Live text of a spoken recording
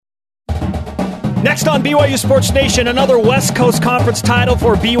Next on BYU Sports Nation, another West Coast Conference title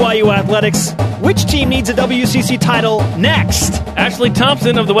for BYU Athletics. Which team needs a WCC title next? Ashley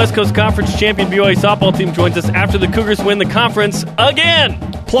Thompson of the West Coast Conference champion BYU softball team joins us after the Cougars win the conference again.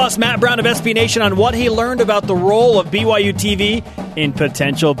 Plus, Matt Brown of SB Nation on what he learned about the role of BYU TV in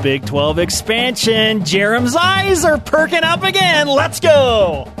potential Big 12 expansion. Jerem's eyes are perking up again. Let's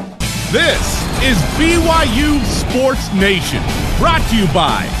go. This is BYU Sports Nation, brought to you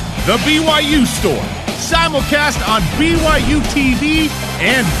by The BYU Store, simulcast on BYU TV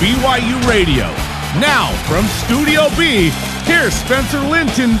and BYU Radio. Now, from Studio B, here's Spencer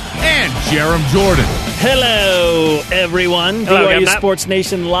Linton and Jerem Jordan. Hello, everyone. Hello, BYU Matt. Sports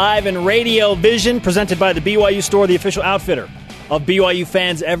Nation live in Radio Vision, presented by the BYU Store, the official outfitter of BYU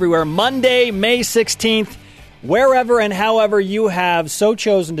fans everywhere. Monday, May 16th. Wherever and however you have so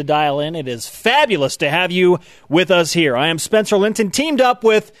chosen to dial in, it is fabulous to have you with us here. I am Spencer Linton, teamed up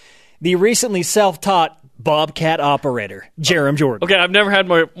with the recently self-taught Bobcat operator, Jerem Jordan. Okay, I've never had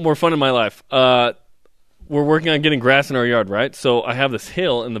more fun in my life. We're working on getting grass in our yard, right? So I have this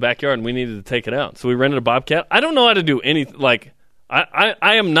hill in the backyard, and we needed to take it out. So we rented a Bobcat. I don't know how to do anything. Like, I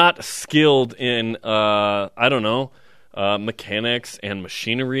am not skilled in, mechanics and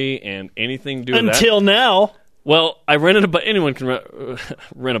machinery and anything to do with that. Until now. Well, I rented anyone can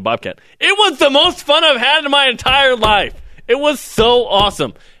rent a Bobcat. It was the most fun I've had in my entire life. It was so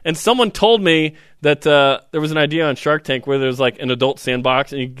awesome. And someone told me that there was an idea on Shark Tank where there's like an adult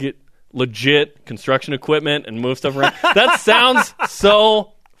sandbox and you get legit construction equipment and move stuff around. That sounds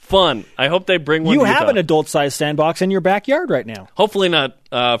so fun. I hope they bring one. You to have Utah. an adult-sized sandbox in your backyard right now. Hopefully not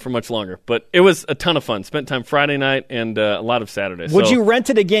for much longer. But it was a ton of fun. Spent time Friday night and a lot of Saturday. Would you rent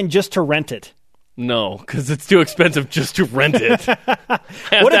it again just to rent it? No, because it's too expensive just to rent it.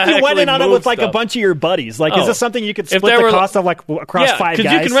 What if you went in on it with like a bunch of your buddies? Like, is this something you could split the cost of like across 5 guys? Yeah,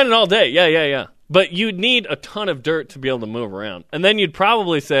 because you can rent it all day. Yeah. But you'd need a ton of dirt to be able to move around. And then you'd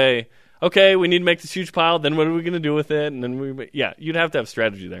probably say, okay, we need to make this huge pile. Then what are we going to do with it? And then you'd have to have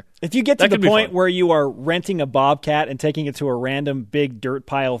strategy there. If you get to the point where you are renting a Bobcat and taking it to a random big dirt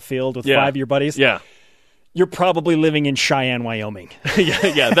pile filled with 5 of your buddies, you're probably living in Cheyenne, Wyoming.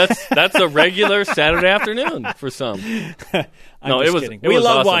 That's a regular Saturday afternoon for some. No, it was. We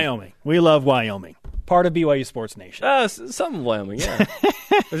love awesome. Wyoming. We love Wyoming. Part of BYU Sports Nation. Some of Wyoming, yeah.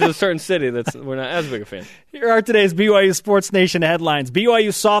 There's a certain city that's we're not as big a fan. Here are today's BYU Sports Nation headlines. BYU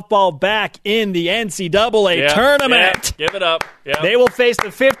softball back in the NCAA tournament. Give it up. Yep. They will face the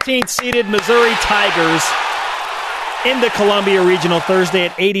 15th seeded Missouri Tigers in the Columbia Regional Thursday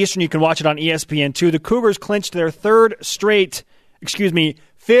at 8 Eastern. You can watch it on ESPN2. The Cougars clinched their fifth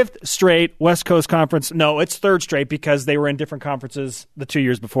straight West Coast Conference. No, it's third straight because they were in different conferences the 2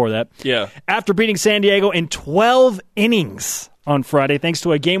 years before that. Yeah. After beating San Diego in 12 innings on Friday, thanks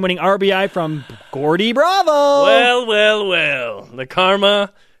to a game-winning RBI from Gordy Bravo. Well. The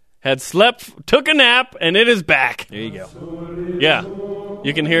karma had slept, took a nap, and it is back. There you go. Yeah.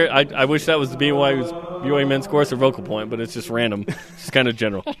 You can hear I wish that was the BYU men's chorus or vocal point, but it's just random. It's kind of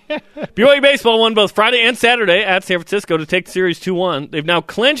general. BYU baseball won both Friday and Saturday at San Francisco to take the series 2-1. They've now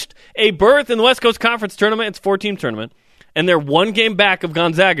clinched a berth in the West Coast Conference tournament. It's a 4-team tournament. And they're one game back of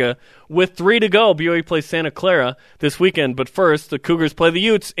Gonzaga with 3 to go. BYU plays Santa Clara this weekend. But first, the Cougars play the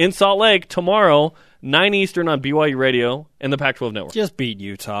Utes in Salt Lake tomorrow, 9 Eastern on BYU Radio and the Pac-12 Network. Just beat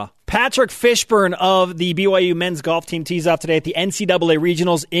Utah. Patrick Fishburne of the BYU men's golf team tees off today at the NCAA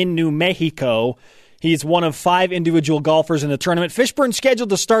Regionals in New Mexico. He's one of 5 individual golfers in the tournament. Fishburne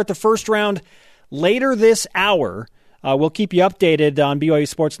scheduled to start the first round later this hour. We'll keep you updated on BYU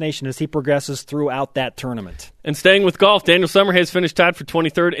Sports Nation as he progresses throughout that tournament. And staying with golf, Daniel Summerhays finished tied for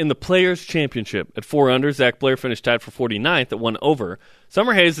 23rd in the Players' Championship. At 4 under, Zach Blair finished tied for 49th at 1 over.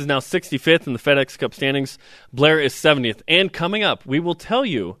 Summerhays is now 65th in the FedEx Cup standings. Blair is 70th. And coming up, we will tell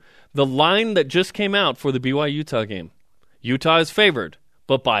you the line that just came out for the BYU-Utah game. Utah is favored,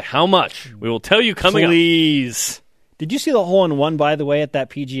 but by how much? We will tell you coming up. Please. Did you see the hole-in-one, by the way, at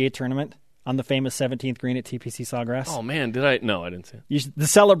that PGA tournament? On the famous 17th green at TPC Sawgrass? Oh, man, did I? No, I didn't see it. The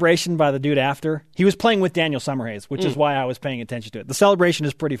celebration by the dude after. He was playing with Daniel Summerhays, which is why I was paying attention to it. The celebration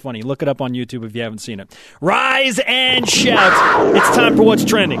is pretty funny. Look it up on YouTube if you haven't seen it. Rise and shout. It's time for What's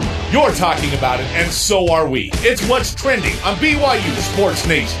Trending. You're talking about it, and so are we. It's What's Trending on BYU Sports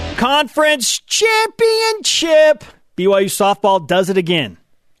Nation. Conference Championship. BYU softball does it again.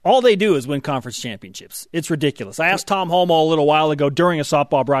 All they do is win conference championships. It's ridiculous. I asked Tom Holmoe a little while ago during a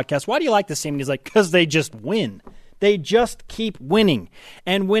softball broadcast, why do you like this team? And he's like, because they just win. They just keep winning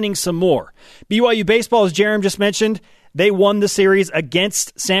and winning some more. BYU baseball, as Jerem just mentioned, They won the series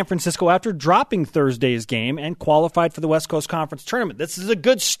against San Francisco after dropping Thursday's game and qualified for the West Coast Conference Tournament. This is a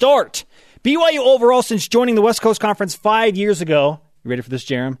good start. BYU overall, since joining the West Coast Conference 5 years ago, you ready for this,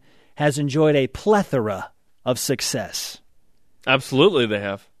 Jerem, has enjoyed a plethora of success. Absolutely, they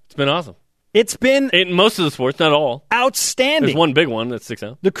have. It's been awesome. It's been in most of the sports, not all. Outstanding. There's one big one that sticks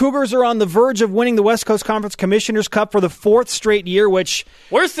out. The Cougars are on the verge of winning the West Coast Conference Commissioner's Cup for the 4th straight year, which...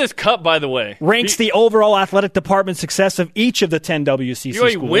 Where's this cup, by the way? Ranks the overall athletic department success of each of the 10 WCC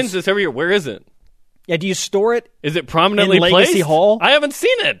schools. BYU wins this every year. Where is it? Yeah, do you store it? Is it prominently in Legacy placed? Hall? I haven't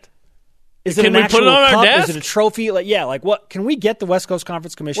seen it. Is it Can an we put it actual on our cup? desk? Is it a trophy? Like what? Can we get the West Coast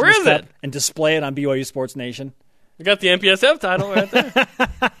Conference Commissioner's Where is Cup it? and display it on BYU Sports Nation? We got the MPSF title right there.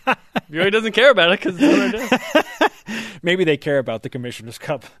 BYU doesn't care about it because it's on our desk. Maybe they care about the Commissioner's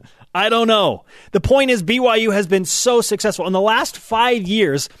Cup. I don't know. The point is BYU has been so successful. In the last 5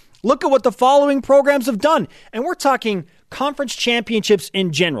 years, look at what the following programs have done. And we're talking conference championships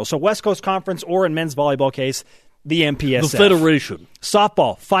in general. So West Coast Conference, or in men's volleyball case, the MPSF. The Federation.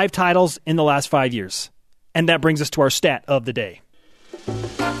 Softball, 5 titles in the last 5 years. And that brings us to our stat of the day.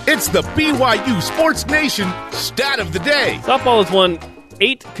 It's the BYU Sports Nation Stat of the Day. Softball has won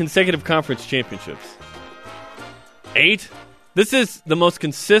 8 consecutive conference championships. 8? This is the most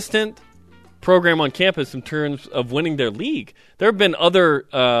consistent program on campus in terms of winning their league. There have been other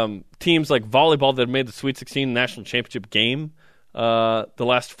teams like volleyball that have made the Sweet 16 national championship game the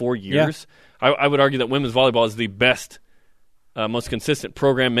last 4 years. Yeah. I would argue that women's volleyball is the best, most consistent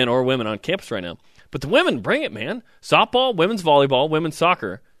program, men or women, on campus right now. But the women, bring it, man. Softball, women's volleyball, women's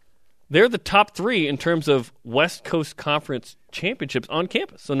soccer. They're the top 3 in terms of West Coast Conference championships on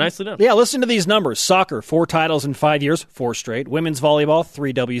campus. So nicely done. Yeah, listen to these numbers. Soccer, 4 titles in 5 years, 4 straight. Women's volleyball,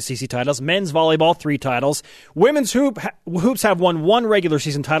 3 WCC titles. Men's volleyball, 3 titles. Women's hoops have won 1 regular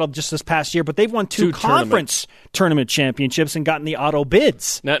season title just this past year, but they've won 2 conference tournament championships and gotten the auto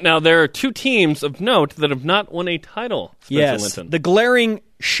bids. Now there are 2 teams of note that have not won a title. Yes, Linton. The glaring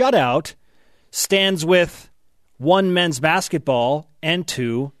shutout stands with 1 men's basketball and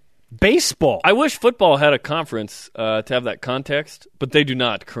 2 baseball. I wish football had a conference to have that context, but they do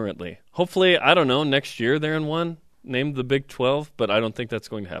not currently. Hopefully, I don't know, next year they're in one, named the Big 12, but I don't think that's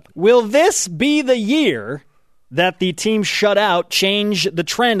going to happen. Will this be the year that the team shutout change the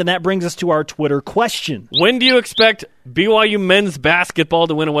trend? And that brings us to our Twitter question. When do you expect BYU men's basketball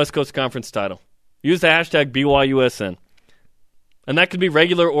to win a West Coast Conference title? Use the hashtag BYUSN. And that could be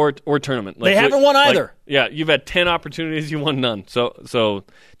regular or tournament. They haven't won either. You've had 10 opportunities, you won none. So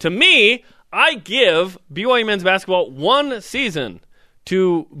to me, I give BYU men's basketball 1 season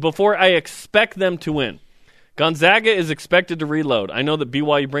before I expect them to win. Gonzaga is expected to reload. I know that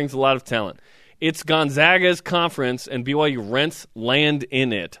BYU brings a lot of talent. It's Gonzaga's conference, and BYU rents land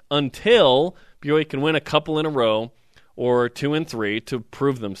in it until BYU can win a couple in a row, or 2 and 3 to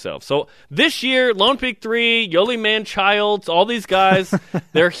prove themselves. So this year, Lone Peak 3, Yoli Manchilds, all these guys,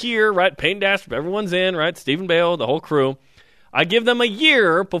 they're here, right? Peyton Dash, everyone's in, right? Stephen Bale, the whole crew. I give them a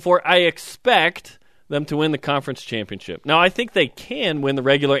year before I expect them to win the conference championship. Now, I think they can win the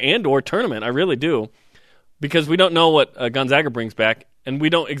regular and or tournament. I really do, because we don't know what Gonzaga brings back, and we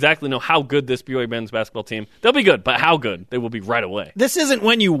don't exactly know how good this BYU men's basketball team. They'll be good, but how good? They will be right away. This isn't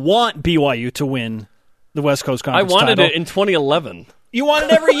when you want BYU to win the West Coast Conference title. I wanted title. it in 2011. You want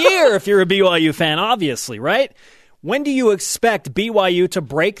it every year if you're a BYU fan, obviously, right? When do you expect BYU to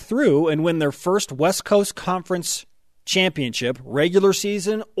break through and win their first West Coast Conference championship, regular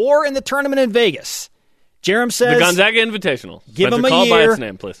season, or in the tournament in Vegas? Jerem says... The Gonzaga Invitational. Give them a call year. By its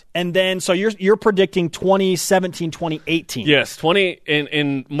name, please. And then, so you're predicting 2017, 2018. Yes,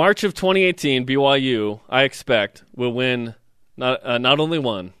 in March of 2018, BYU, I expect, will win not only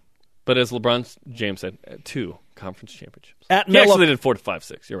 1, but as LeBron James said, 2 conference championships. He actually did 4 to 5,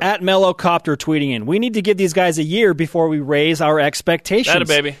 6. You're right. At Mellowcopter tweeting in, we need to give these guys a year before we raise our expectations. That a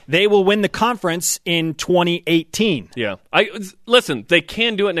baby. They will win the conference in 2018. Yeah. Listen, they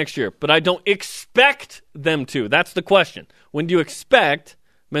can do it next year, but I don't expect them to. That's the question. When do you expect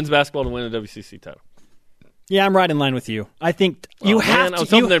men's basketball to win a WCC title? Yeah, I'm right in line with you. I think you have to. I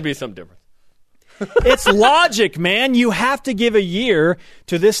was hoping there'd be some difference. It's logic, man. You have to give a year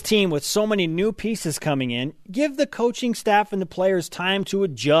to this team with so many new pieces coming in. Give the coaching staff and the players time to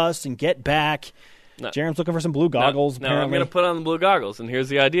adjust and get back. Jerem's looking for some blue goggles. No, I'm going to put on the blue goggles, and here's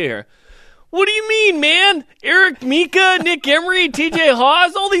the idea here. What do you mean, man? Eric Mika, Nick Emery, TJ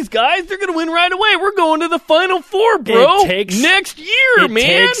Haws, all these guys, they're going to win right away. We're going to the Final Four, bro. Next year, man.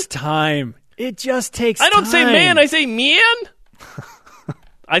 It takes time. It just takes time. I don't say man, I say man.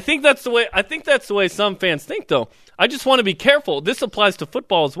 I think that's the way some fans think, though. I just want to be careful. This applies to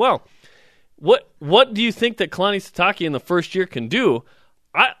football as well. What do you think that Kalani Sitake in the first year can do?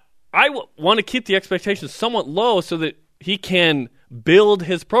 I want to keep the expectations somewhat low so that he can build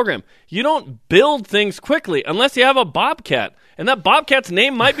his program. You don't build things quickly unless you have a Bobcat, and that Bobcat's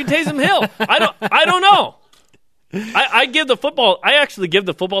name might be Taysom Hill. I don't know. I actually give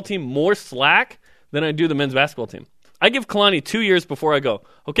the football team more slack than I do the men's basketball team. I give Kalani 2 years before I go,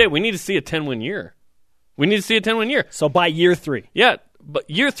 okay, we need to see a 10-win year. So by year 3. Yeah, but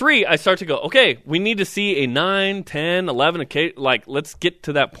year 3, I start to go, okay, we need to see a 9, 10, 11, like, let's get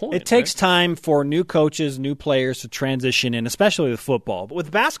to that point. It takes time for new coaches, new players to transition in, especially with football. But with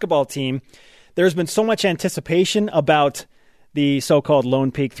the basketball team, there's been so much anticipation about the so-called Lone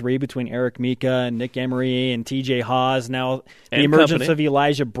Peak 3 between Eric Mika and Nick Emery and TJ Haws. Now the emergence of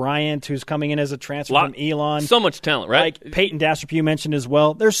Elijah Bryant, who's coming in as a transfer from Elon. So much talent, right? Like Peyton Dastrup you mentioned as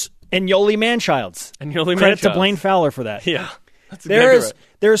well. And Yoli Manchilds. Credit to Blaine Fowler for that. Yeah.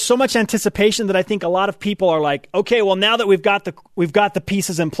 There's so much anticipation that I think a lot of people are like, okay, well now that we've got the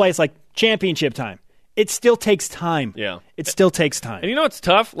pieces in place, like championship time. It still takes time. Yeah. It still takes time. And you know what's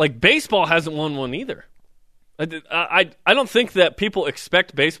tough? Like baseball hasn't won one either. I don't think that people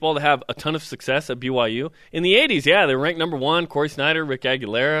expect baseball to have a ton of success at BYU. In the 80s, yeah, they were ranked number 1. Corey Snyder, Rick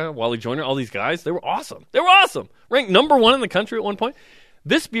Aguilera, Wally Joyner, all these guys, they were awesome. Ranked number 1 in the country at one point.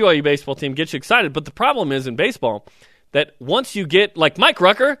 This BYU baseball team gets you excited, but the problem is in baseball that once you get, like Mike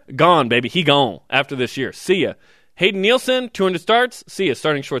Rucker, gone, baby. He gone after this year. See ya. Hayden Nielsen, 200 starts. See ya,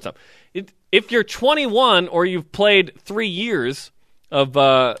 starting shortstop. If you're 21 or you've played 3 years of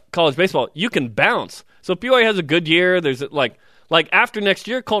college baseball, you can bounce. So if BYU has a good year, there's like after next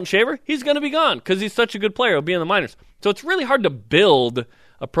year, Colton Shaver, he's going to be gone because he's such a good player. He'll be in the minors. So it's really hard to build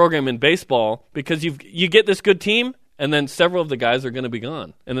a program in baseball because you get this good team, and then several of the guys are going to be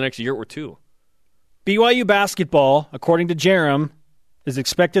gone in the next year or two. BYU basketball, according to Jerem, is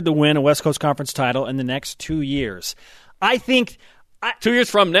expected to win a West Coast Conference title in the next 2 years. I think 2 years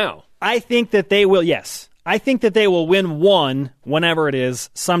from now. I think that they will, yes. I think that they will win one, whenever it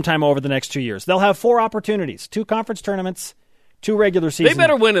is, sometime over the next 2 years. They'll have 4 opportunities, 2 conference tournaments, 2 regular season. They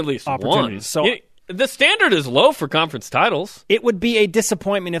better win at least one. So the standard is low for conference titles. It would be a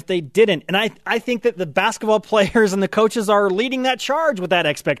disappointment if they didn't. And I think that the basketball players and the coaches are leading that charge with that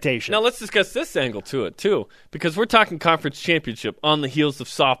expectation. Now let's discuss this angle to it, too, because we're talking conference championship on the heels of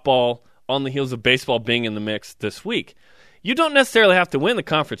softball, on the heels of baseball being in the mix this week. You don't necessarily have to win the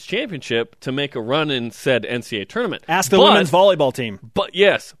conference championship to make a run in said NCAA tournament. Ask the women's volleyball team. But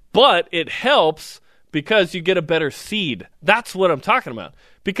it helps because you get a better seed. That's what I'm talking about.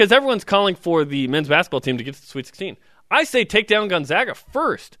 Because everyone's calling for the men's basketball team to get to the Sweet 16. I say take down Gonzaga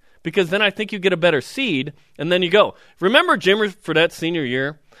first, because then I think you get a better seed, and then you go. Remember Jimmer Fredette's senior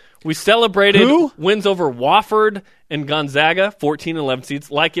year? We celebrated wins over Wofford and Gonzaga, 14-11 seeds,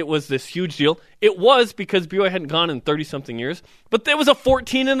 like it was this huge deal. It was because BYU hadn't gone in 30-something years, but it was a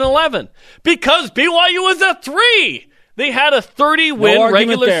 14-11 because BYU was a 3. They had a 30-win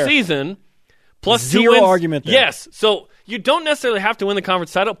regular season plus 2 wins. Zero argument there. Yes, so you don't necessarily have to win the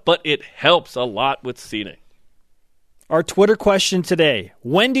conference title, but it helps a lot with seeding. Our Twitter question today: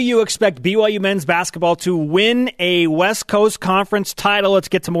 when do you expect BYU men's basketball to win a West Coast Conference title? Let's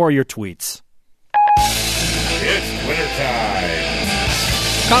get to more of your tweets. It's Twitter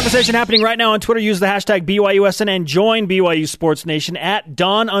time. Conversation happening right now on Twitter. Use the hashtag BYUSN and join BYU Sports Nation at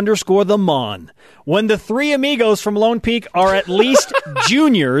Don_the Mon. When the 3 amigos from Lone Peak are at least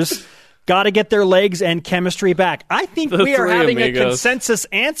juniors, got to get their legs and chemistry back. I think we are having a consensus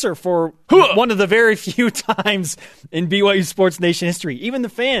answer for one of the very few times in BYU Sports Nation history. Even the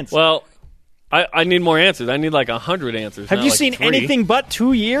fans. Well, I need more answers. I need like 100 answers. Have you seen 3. anything but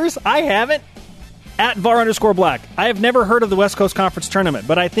 2 years? I haven't. At @VAR_Black. I have never heard of the West Coast Conference Tournament,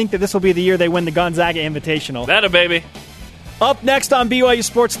 but I think that this will be the year they win the Gonzaga Invitational. That a baby. Up next on BYU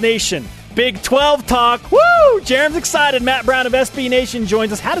Sports Nation, Big 12 talk. Woo! Jerem's excited. Matt Brown of SB Nation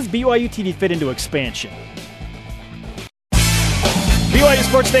joins us. How does BYU TV fit into expansion? BYU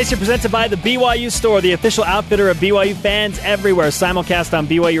Sports Nation presented by the BYU Store, the official outfitter of BYU fans everywhere. Simulcast on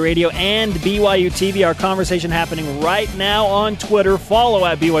BYU Radio and BYU TV. Our conversation happening right now on Twitter. Follow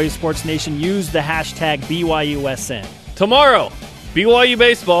at BYU Sports Nation. Use the hashtag BYUSN. Tomorrow, BYU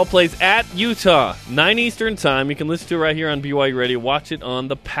baseball plays at Utah, 9 Eastern time. You can listen to it right here on BYU Radio. Watch it on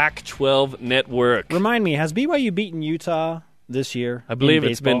the Pac-12 network. Remind me, has BYU beaten Utah this year? I believe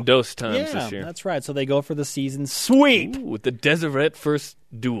it's been dose times this year. That's right. So they go for the season sweep. With the Deseret first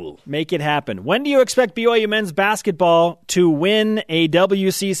duel. Make it happen. When do you expect BYU men's basketball to win a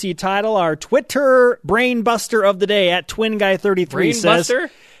WCC title? Our Twitter brain buster of the day at TwinGuy33 says,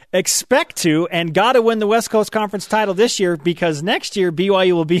 expect to and got to win the West Coast Conference title this year because next year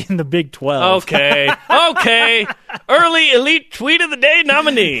BYU will be in the Big 12. Okay. Early Elite Tweet of the Day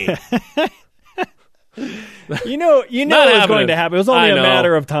nominee. You know it was going to happen. It was only a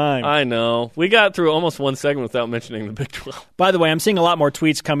matter of time. I know. We got through almost one segment without mentioning the Big 12. By the way, I'm seeing a lot more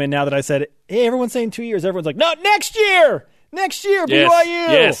tweets come in now that I said, hey, everyone's saying 2 years. Everyone's like, no, next year. Next year, yes, BYU.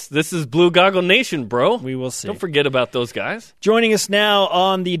 Yes, this is Blue Goggle Nation, bro. We will see. Don't forget about those guys. Joining us now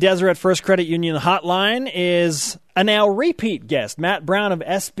on the Deseret First Credit Union hotline is a now repeat guest, Matt Brown of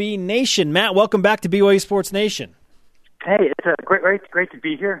SB Nation. Matt, welcome back to BYU Sports Nation. Hey, it's great to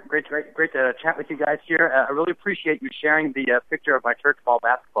be here. Great to chat with you guys here. I really appreciate you sharing the picture of my church ball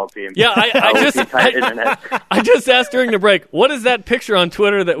basketball team. Yeah, I just asked during the break, what is that picture on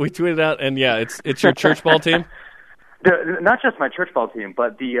Twitter that we tweeted out? And yeah, it's your church ball team. Not just my church ball team,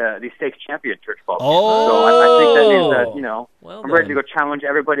 but the state champion church ball team. Oh, so I think that means that well I'm ready to go challenge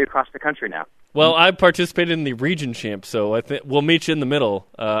everybody across the country now. Well, I participated in the region champ, so I think we'll meet you in the middle.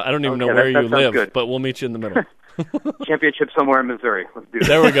 I don't even know where you live, good. But we'll meet you in the middle. Championship somewhere in Missouri. Let's do it.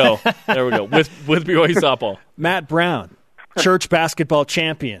 There we go. With BYU softball. Matt Brown, church basketball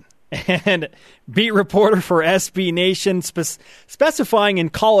champion and beat reporter for SB Nation, specifying in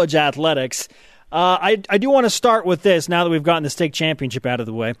college athletics. I do want to start with this now that we've gotten the state championship out of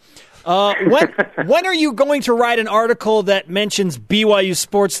the way. When are you going to write an article that mentions BYU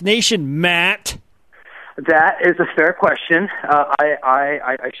Sports Nation, Matt? That is a fair question.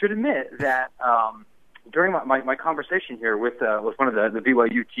 I should admit that during my conversation here with one of the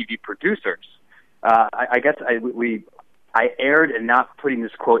BYU TV producers, I guess I erred in not putting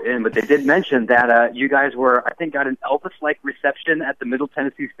this quote in, but they did mention that you guys got an Elvis-like reception at the Middle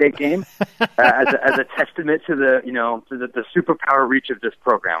Tennessee State game as a testament to the superpower reach of this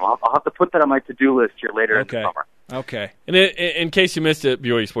program. I'll have to put that on my to-do list here later in the summer. Okay. And in case you missed it,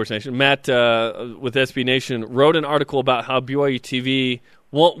 BYU Sports Nation, Matt with SB Nation wrote an article about how BYU TV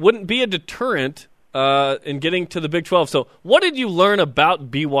wouldn't be a deterrent in getting to the Big 12. So what did you learn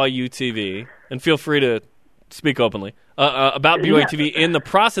about BYU TV? And feel free to speak openly. About BYU TV. In the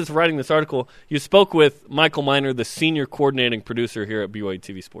process of writing this article, you spoke with Michael Miner, the senior coordinating producer here at BYU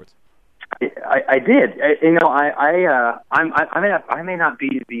TV Sports. I did. I may not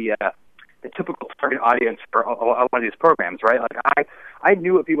be the typical target audience for a lot of these programs, right? Like I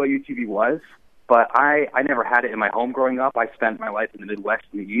knew what BYU TV was, but I never had it in my home growing up. I spent my life in the Midwest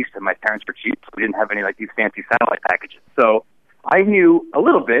and the East, and my parents were cheap, so we didn't have any these fancy satellite packages. So I knew a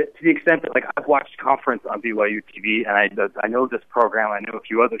little bit to the extent that I've watched Conference on BYU TV, and I know this program. I know a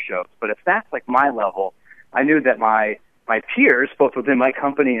few other shows, but if that's my level, I knew that my peers, both within my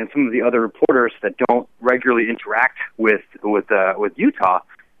company and some of the other reporters that don't regularly interact with Utah,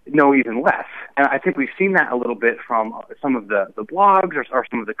 know even less. And I think we've seen that a little bit from some of the blogs or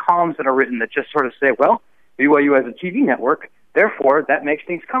some of the columns that are written that just sort of say, well, BYU has a TV network. Therefore, that makes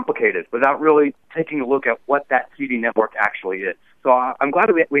things complicated without really taking a look at what that TV network actually is. So I'm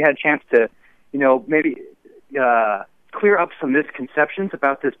glad we had a chance to, maybe clear up some misconceptions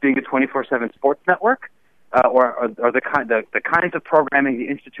about this being a 24/7 sports network, or the kinds of programming, the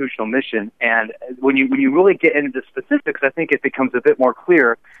institutional mission. And when you really get into the specifics, I think it becomes a bit more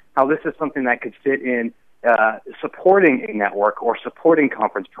clear how this is something that could fit in supporting a network or supporting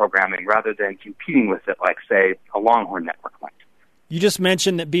conference programming rather than competing with it, like, say, a Longhorn network might. You just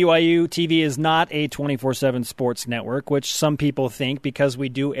mentioned that BYU TV is not a 24/7 sports network, which some people think because we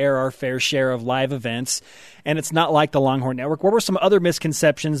do air our fair share of live events, and it's not like the Longhorn Network. What were some other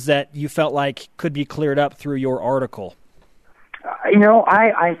misconceptions that you felt like could be cleared up through your article?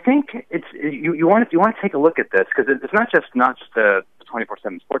 I think it's you want to take a look at this because it's not just the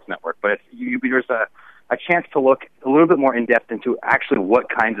 24/7 sports network, but there's a chance to look a little bit more in depth into actually what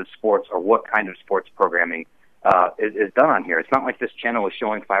kinds of sports or what kind of sports programming is done on here. It's not like this channel is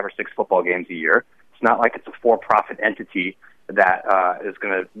showing 5 or 6 football games a year. It's not like it's a for-profit entity that is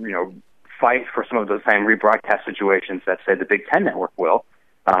going to fight for some of those same rebroadcast situations that, say, the Big Ten Network will,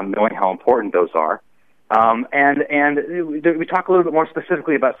 knowing how important those are. And we talk a little bit more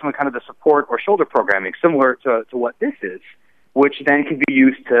specifically about some kind of the support or shoulder programming, similar to what this is, which then can be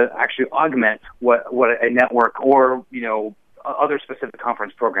used to actually augment what a network or other specific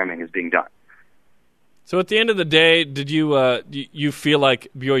conference programming is being done. So at the end of the day, did you feel like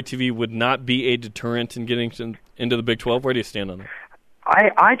BYU TV would not be a deterrent in getting into the Big 12? Where do you stand on that?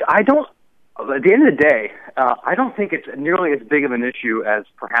 I don't. At the end of the day, I don't think it's nearly as big of an issue as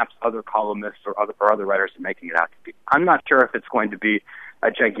perhaps other columnists or other writers are making it out to be. I'm not sure if it's going to be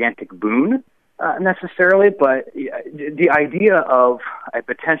a gigantic boon necessarily, but the idea of a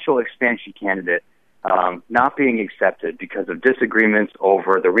potential expansion candidate not being accepted because of disagreements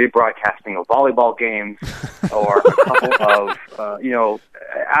over the rebroadcasting of volleyball games or a couple of,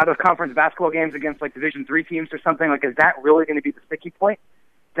 out-of-conference basketball games against, like, Division III teams or something. Like, is that really going to be the sticking point?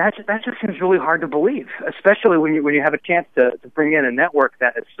 That just seems really hard to believe, especially when you have a chance to bring in a network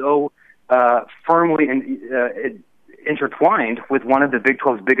that is so firmly intertwined with one of the Big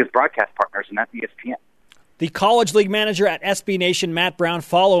 12's biggest broadcast partners, and that's ESPN. The College League manager at SB Nation, Matt Brown,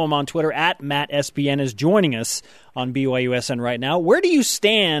 follow him on Twitter at MattSBN, is joining us on BYUSN right now. Where do you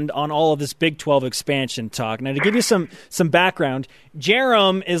stand on all of this Big 12 expansion talk? Now, to give you some background,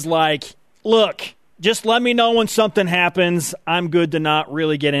 Jerem is like, look, just let me know when something happens. I'm good to not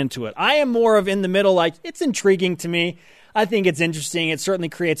really get into it. I am more of in the middle, like, it's intriguing to me. I think it's interesting. It certainly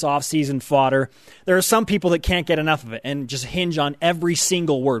creates off-season fodder. There are some people that can't get enough of it and just hinge on every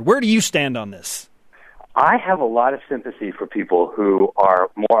single word. Where do you stand on this? I have a lot of sympathy for people who are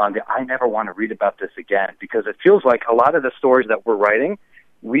more on the I never want to read about this again, because it feels like a lot of the stories that we're writing,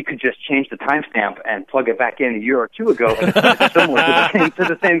 we could just change the timestamp and plug it back in a year or two ago, and it's similar to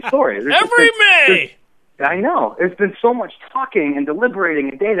the same story. May! I know. There's been so much talking and deliberating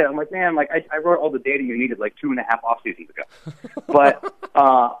and data. I'm like, man, I wrote all the data you needed like 2.5 off seasons ago. But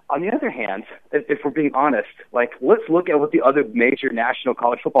on the other hand, if we're being honest, like, let's look at what the other major national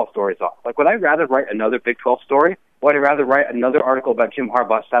college football stories are. Like, would I rather write another Big 12 story? Or would I rather write another article about Jim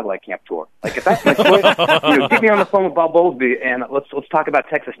Harbaugh's satellite camp tour? Like, if that's my choice, get me on the phone with Bob Bowlesby and let's talk about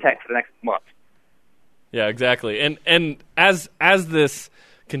Texas Tech for the next month. Yeah, exactly. And as this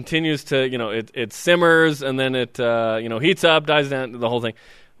continues to, it simmers and then it, heats up, dies down, the whole thing.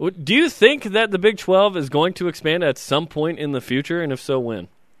 Do you think that the Big 12 is going to expand at some point in the future, and if so, when?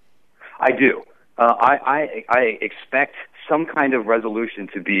 I do. I expect some kind of resolution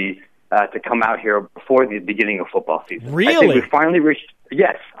to be to come out here before the beginning of football season. Really? I think we finally reached.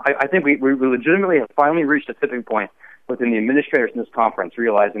 Yes, I think we legitimately have finally reached a tipping point within the administrators in this conference,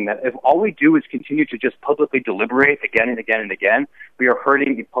 realizing that if all we do is continue to just publicly deliberate again and again and again, we are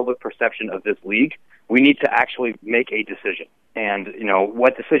hurting the public perception of this league. We need to actually make a decision. And,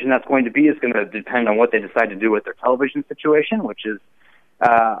 what decision that's going to be is going to depend on what they decide to do with their television situation, which is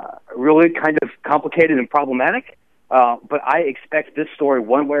really kind of complicated and problematic. But I expect this story,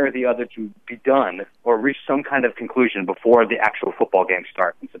 one way or the other, to be done or reach some kind of conclusion before the actual football games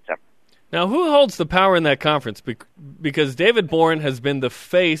start in September. Now, who holds the power in that conference? Because David Boren has been the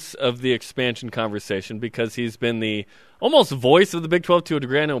face of the expansion conversation because he's been the almost voice of the Big 12 to a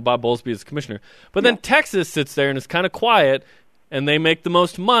degree. I know Bob Bowlesby is commissioner. But then Texas sits there and is kind of quiet, and they make the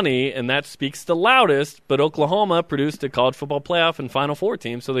most money, and that speaks the loudest. But Oklahoma produced a college football playoff and Final Four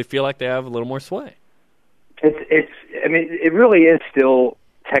team, so they feel like they have a little more sway. It really is still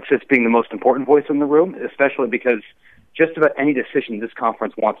Texas being the most important voice in the room, especially because just about any decision this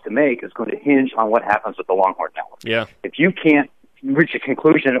conference wants to make is going to hinge on what happens with the Longhorn Network. Yeah. If you can't reach a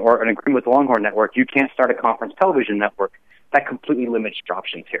conclusion or an agreement with the Longhorn Network, you can't start a conference television network. That completely limits your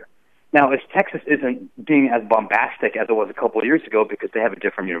options here. Now, as Texas isn't being as bombastic as it was a couple of years ago because they have a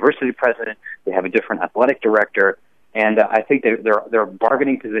different university president, they have a different athletic director, and I think their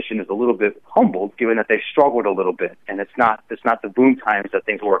bargaining position is a little bit humbled, given that they've struggled a little bit, and it's not the boom times that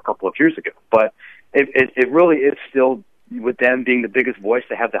things were a couple of years ago. But it really is still, with them being the biggest voice,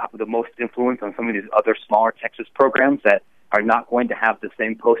 they have the most influence on some of these other smaller Texas programs that are not going to have the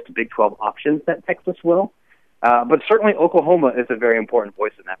same post-Big 12 options that Texas will. But certainly Oklahoma is a very important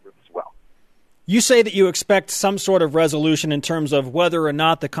voice in that group as well. You say that you expect some sort of resolution in terms of whether or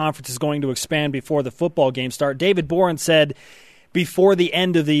not the conference is going to expand before the football games start. David Boren said before the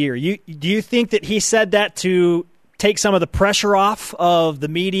end of the year. Do you think that he said that to take some of the pressure off of the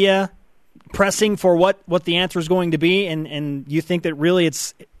media pressing for what the answer is going to be, and you think that really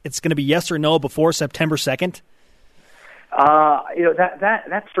it's going to be yes or no before September 2nd?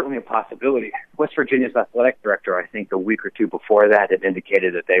 That's certainly a possibility. West Virginia's athletic director, I think a week or two before that, had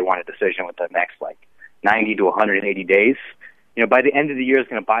indicated that they want a decision within the next 90 to 180 days. By the end of the year, it's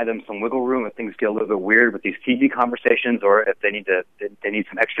going to buy them some wiggle room if things get a little bit weird with these TV conversations, or if they need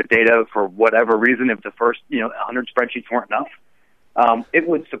some extra data for whatever reason. If the first 100 spreadsheets weren't enough. It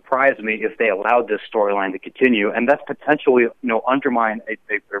would surprise me if they allowed this storyline to continue, and that's potentially, undermine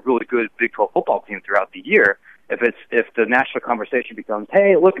a really good Big 12 football team throughout the year. If the national conversation becomes,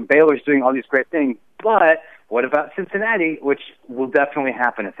 hey, look, Baylor's doing all these great things, but what about Cincinnati, which will definitely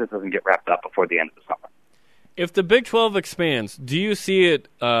happen if this doesn't get wrapped up before the end of the summer. If the Big 12 expands, do you see it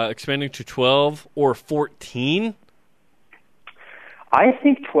expanding to 12 or 14? I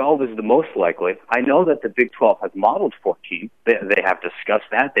think 12 is the most likely. I know that the Big 12 has modeled 14. They have discussed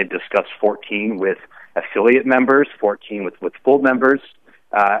that. They've discussed 14 with affiliate members, 14 with full members.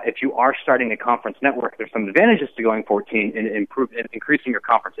 If you are starting a conference network, there's some advantages to going 14 and increasing your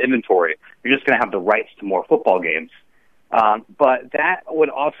conference inventory. You're just going to have the rights to more football games. But that would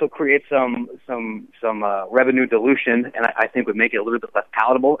also create some revenue dilution, and I think would make it a little bit less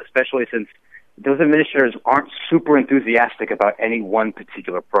palatable, especially since those administrators aren't super enthusiastic about any one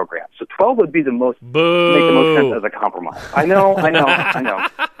particular program. So 12 would be make the most sense as a compromise. I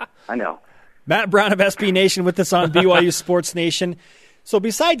know. Matt Brown of SB Nation with us on BYU Sports Nation. So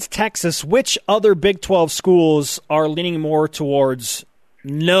besides Texas, which other Big 12 schools are leaning more towards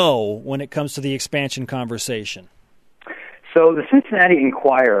no when it comes to the expansion conversation? So the Cincinnati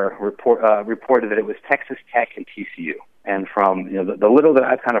Enquirer reported that it was Texas Tech and TCU. And from the little that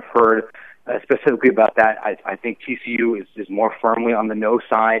I've kind of heard specifically about that, I think TCU is more firmly on the no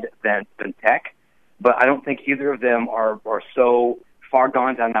side than Tech. But I don't think either of them are so far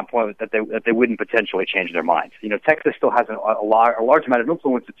gone down that point that they wouldn't potentially change their minds. Texas still has a large amount of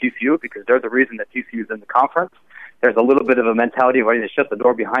influence at TCU because they're the reason that TCU is in the conference. There's a little bit of a mentality of wanting to shut the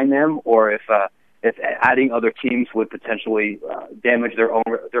door behind them, or if adding other teams would potentially damage their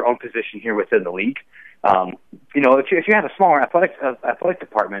own position here within the league. If you have a smaller athletic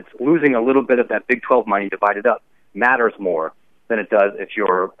department, losing a little bit of that Big 12 money divided up matters more than it does if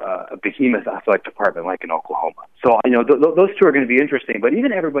you're a behemoth athletic department like in Oklahoma. So, those two are going to be interesting. But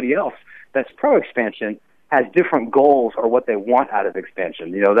even everybody else that's pro-expansion has different goals or what they want out of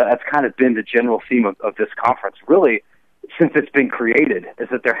expansion. That's kind of been the general theme of this conference, really, since it's been created, is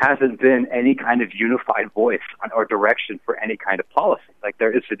that there hasn't been any kind of unified voice or direction for any kind of policy, like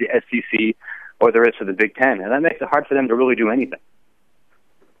there is for the SEC or there is for the Big Ten. And that makes it hard for them to really do anything.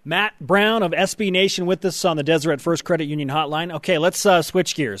 Matt Brown of SB Nation with us on the Deseret First Credit Union Hotline. Okay, let's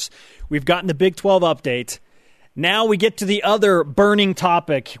switch gears. We've gotten the Big 12 update. Now we get to the other burning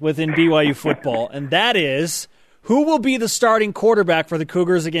topic within BYU football, and that is who will be the starting quarterback for the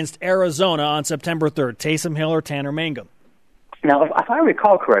Cougars against Arizona on September 3rd, Taysom Hill or Tanner Mangum? Now, if I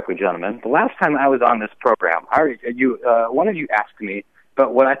recall correctly, gentlemen, the last time I was on this program, one of you asked me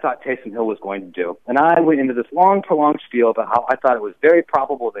about what I thought Taysom Hill was going to do. And I went into this long, prolonged spiel about how I thought it was very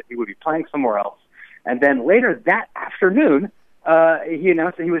probable that he would be playing somewhere else. And then later that afternoon, he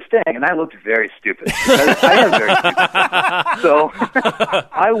announced that he was staying, and I looked very stupid. I am very stupid. So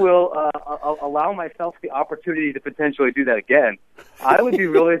I will allow myself the opportunity to potentially do that again. I would be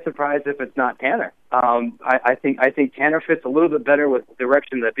really surprised if it's not Tanner. I think Tanner fits a little bit better with the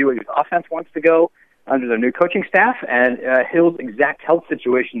direction that BYU's offense wants to go under their new coaching staff, and Hill's exact health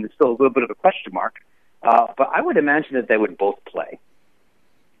situation is still a little bit of a question mark. But I would imagine that they would both play.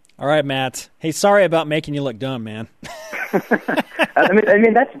 All right, Matt. Hey, sorry about making you look dumb, man. I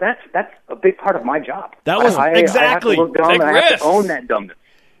mean that's a big part of my job. That was exactly. I have to look dumb, and I have to own that dumbness.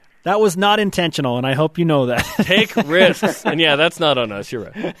 That was not intentional, and I hope you know that. Take risks. And yeah, that's not on us. You're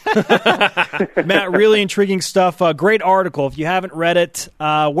right. Matt, really intriguing stuff. Great article. If you haven't read it,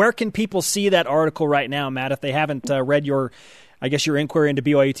 where can people see that article right now, Matt, if they haven't read your inquiry into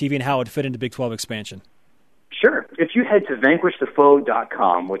BYU TV and how it would fit into Big 12 expansion? Sure. If you head to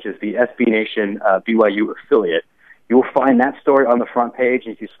vanquishthefoe.com, which is the SB Nation BYU affiliate, you will find that story on the front page.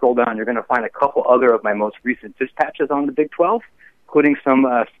 And if you scroll down, you're going to find a couple other of my most recent dispatches on the Big 12, including some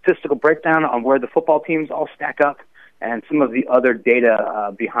statistical breakdown on where the football teams all stack up and some of the other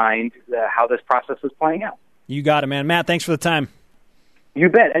data behind how this process is playing out. You got it, man. Matt, thanks for the time. You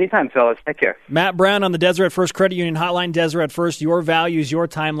bet. Anytime, fellas. Take care. Matt Brown on the Deseret First Credit Union Hotline. Deseret First, your values, your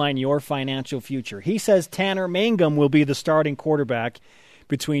timeline, your financial future. He says Tanner Mangum will be the starting quarterback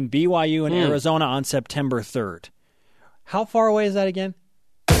between BYU and Arizona on September 3rd. How far away is that again?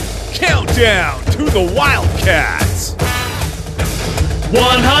 Countdown to the Wildcats.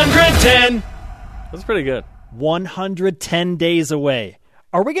 110. That's pretty good. 110 days away.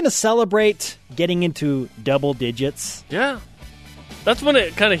 Are we going to celebrate getting into double digits? Yeah. That's when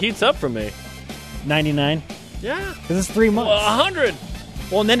it kind of heats up for me. 99? Yeah. Because it's 3 months. 100.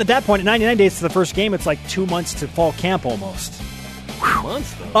 Well, and then at that point, at 99 days to the first game, it's like 2 months to fall camp almost.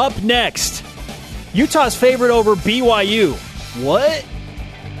 Months, though. Up next, Utah's favorite over BYU. What?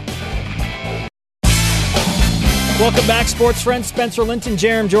 Welcome back, sports friends. Spencer Linton,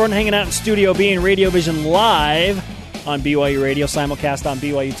 Jerem Jordan hanging out in Studio B and Radio Vision live on BYU Radio, simulcast on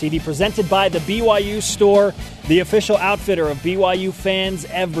BYU TV, presented by the BYU Store, the official outfitter of BYU fans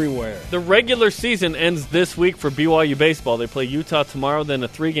everywhere. The regular season ends this week for BYU baseball. They play Utah tomorrow, then a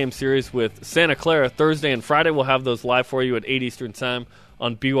 3-game series with Santa Clara Thursday and Friday. We'll have those live for you at 8 Eastern Time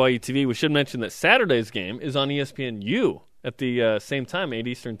on BYU TV. We should mention that Saturday's game is on ESPNU at the same time, 8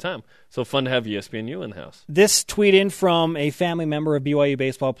 Eastern Time. So fun to have ESPNU in the house. This tweet in from a family member of BYU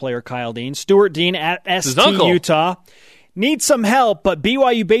baseball player Kyle Dean. Stuart Dean at ST Utah. Need some help, but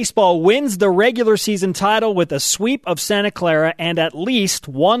BYU baseball wins the regular season title with a sweep of Santa Clara and at least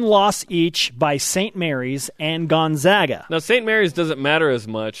one loss each by St. Mary's and Gonzaga. Now, St. Mary's doesn't matter as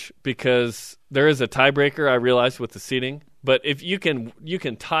much because there is a tiebreaker, I realize, with the seeding. But if you can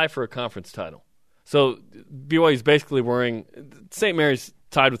tie for a conference title. So BYU's basically worrying. St. Mary's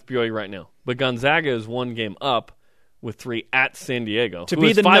tied with BYU right now, but Gonzaga is one game up with 3 at San Diego. To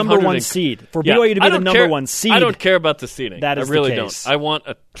be the number one seed. For BYU to be the number one seed. I don't care about the seeding. That is I really the case. don't. I want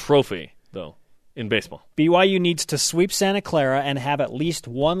a trophy, though, in baseball. BYU needs to sweep Santa Clara and have at least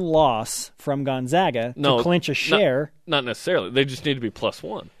one loss from Gonzaga to clinch a share. Not necessarily. They just need to be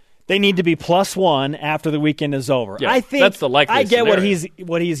 +1. They need to be +1 after the weekend is over. Yeah, I think that's the likely I get scenario.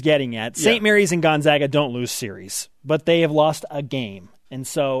 what he's getting at. St. Mary's and Gonzaga don't lose series, but they have lost a game. And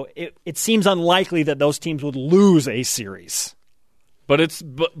so it seems unlikely that those teams would lose a series. But it's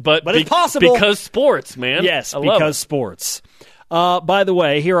possible because sports, man. Yes, I love because it. sports. By the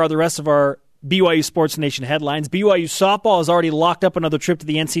way, here are the rest of our BYU Sports Nation headlines. BYU softball has already locked up another trip to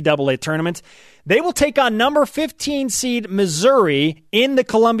the NCAA tournament. They will take on number 15 seed Missouri in the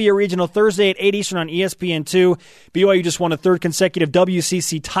Columbia Regional Thursday at 8 Eastern on ESPN2. BYU just won a third consecutive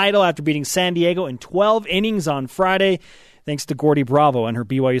WCC title after beating San Diego in 12 innings on Friday, thanks to Gordy Bravo and her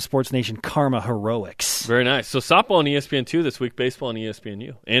BYU Sports Nation Karma heroics. Very nice. So softball on ESPN2 this week, baseball on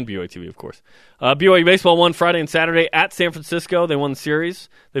ESPNU, and BYU TV, of course. BYU baseball won Friday and Saturday at San Francisco. They won the series.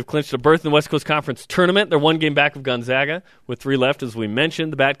 They've clinched a berth in the West Coast Conference tournament. They're one game back of Gonzaga with 3 left, as we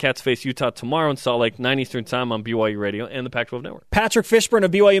mentioned. The Batcats face Utah tomorrow in Salt Lake, 9 Eastern time on BYU Radio and the Pac-12 Network. Patrick Fishburne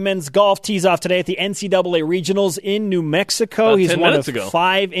of BYU men's golf tees off today at the NCAA Regionals in New Mexico. About He's 10 one minutes of ago.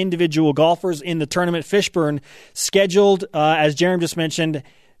 5 individual golfers in the tournament. Fishburne scheduled, as Jerem just mentioned,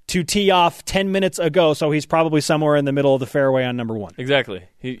 to tee off 10 minutes ago, so he's probably somewhere in the middle of the fairway on number 1. Exactly.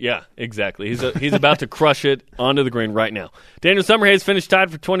 Exactly. He's about to crush it onto the green right now. Daniel Summerhays finished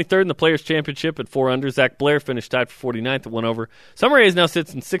tied for 23rd in the Players' Championship at 4 under. Zach Blair finished tied for 49th at 1 over. Summerhays now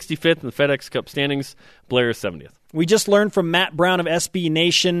sits in 65th in the FedEx Cup standings. Blair is 70th. We just learned from Matt Brown of SB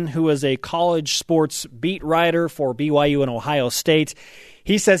Nation, who is a college sports beat writer for BYU and Ohio State.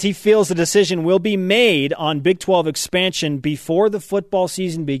 He says he feels the decision will be made on Big 12 expansion before the football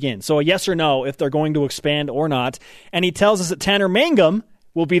season begins. So a yes or no if they're going to expand or not. And he tells us that Tanner Mangum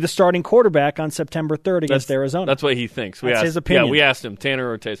will be the starting quarterback on September 3rd against Arizona. That's what he thinks. That's his opinion. Yeah, we asked him, Tanner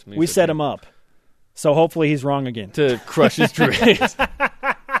or Taysom. We set him up. So hopefully he's wrong again. To crush his dreams.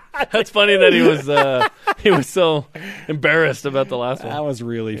 That's funny that he was so embarrassed about the last one. That was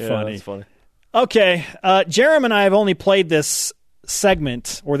really funny. That's funny. Okay, Jerem and I have only played this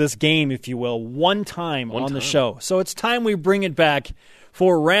segment, or this game, if you will, one time on the show. So it's time we bring it back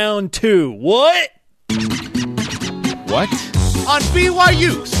for round 2. What? What? On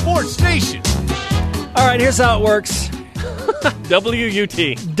BYU Sports Nation. All right, here's how it works.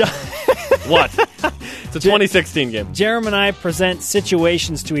 WUT. What? It's a 2016 game. Jerem and I present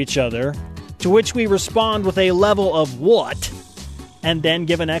situations to each other, to which we respond with a level of what, and then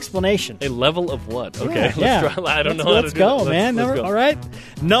give an explanation. A level of what? Okay, Yeah. let's try. I don't know how to do Let's go, that. man. Let's go. All right.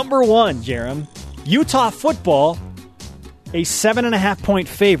 Number 1, Jerem. Utah football, a 7.5-point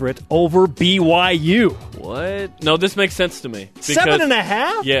favorite over BYU. What? No, this makes sense to me.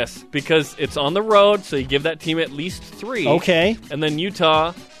 7.5? Yes, because it's on the road, so you give that team at least 3. Okay. And then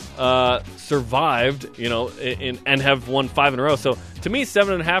Utah survived, and have won 5 in a row. So to me,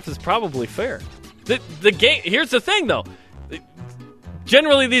 7.5 is probably fair. The game. Here's the thing, though.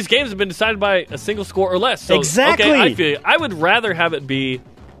 Generally, these games have been decided by a single score or less. So, Exactly. Okay, I feel you. I would rather have it be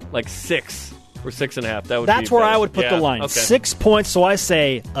like 6 or 6.5. That's be where better. I would put the line. Okay. 6 points, so I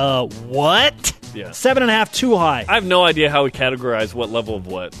say, what? Yeah. 7.5 too high. I have no idea how we categorize what level of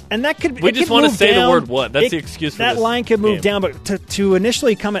what. And that could We just want to say the word what. That's the excuse for that this line could move game. down, but to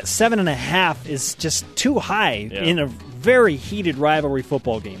initially come at 7.5 is just too high Yeah. in a very heated rivalry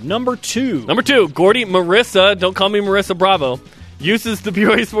football game. Number 2. Number 2, Gordy Marissa, don't call me Marissa Bravo, uses the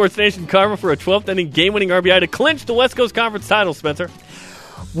BYU Sports Nation karma for a 12th inning game-winning RBI to clinch the West Coast Conference title, Spencer.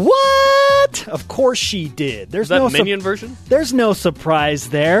 What? Of course she did. There's Is that no Minion version? There's no surprise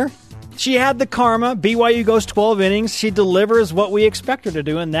there. She had the karma. BYU goes 12 innings. She delivers what we expect her to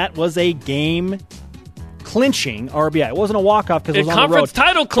do, and that was a game-clinching RBI. It wasn't a walk-off because it was on the road. Conference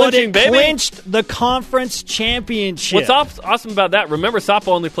title clinching, but it baby. clinched the conference championship. What's awesome about that, remember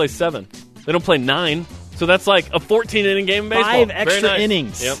softball only plays 7. They don't play 9. So that's like a 14-inning game in baseball. 5 Very extra nice.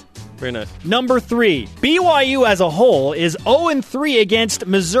 innings. Yep, very nice. Number 3, BYU as a whole is 0-3 against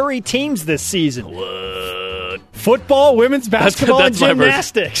Missouri teams this season. What? Football, women's basketball, that's my and version.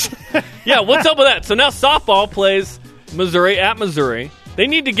 gymnastics. Yeah, what's up with that? So now softball plays Missouri at Missouri. They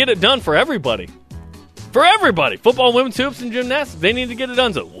need to get it done for everybody. for everybody. Football, women's hoops, and gymnastics. They need to get it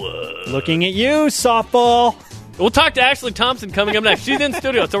done. So, whoa. Looking at you, softball. We'll talk to Ashley Thompson coming up next. She's in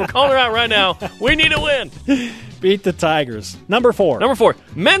studio, so we're calling her out right now. We need a win. Beat the Tigers. Number 4. Number 4,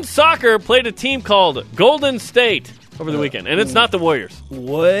 men's soccer played a team called Golden State over the weekend, and it's not the Warriors.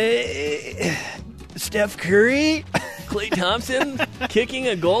 What? Steph Curry? Klay Thompson kicking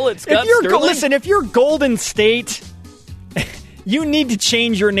a goal at Scott Sterling? Listen, if you're Golden State, you need to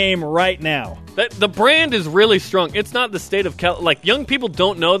change your name right now. The brand is really strong. It's not the state of young people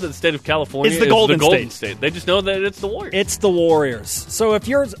don't know that the state of California It's the is Golden the Golden State. State. They just know that it's the Warriors. It's the Warriors. So if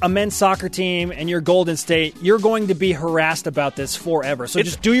you're a men's soccer team and you're Golden State, you're going to be harassed about this forever. So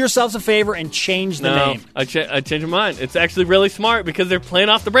just do yourselves a favor and change the name. I changed my mind. It's actually really smart because they're playing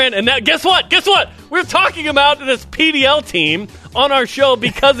off the brand. And now, guess what? We're talking about this PDL team on our show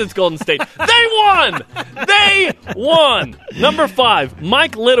because it's Golden State. They won! Number 5,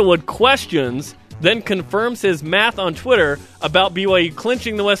 Mike Littlewood questions, then confirms his math on Twitter about BYU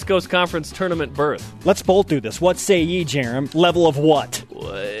clinching the West Coast Conference tournament berth. Let's both do this. What say ye, Jerem? Level of what?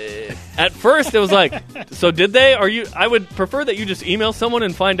 At first, it was like, so did they? I would prefer that you just email someone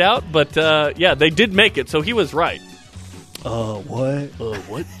and find out, but yeah, they did make it, so he was right. What?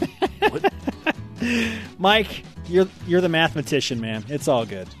 What? Mike, you're the mathematician, man. It's all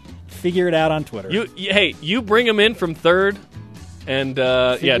good. Figure it out on Twitter. You bring him in from third, and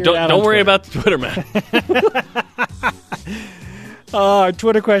don't worry Twitter. about the Twitter, man. Our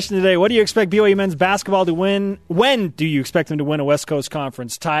Twitter question today: what do you expect BYU men's basketball to win? When do you expect them to win a West Coast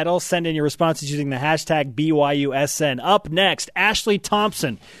Conference title? Send in your responses using the hashtag BYUSN. Up next, Ashley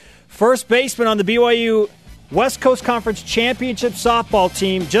Thompson, first baseman on the BYU West Coast Conference Championship softball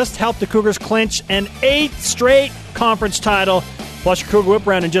team, just helped the Cougars clinch an 8th straight conference title. Plus your Cougar Whip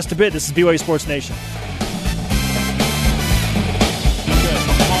Round in just a bit. This is BYU Sports Nation.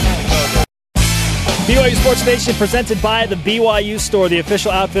 BYU Sports Nation presented by the BYU Store, the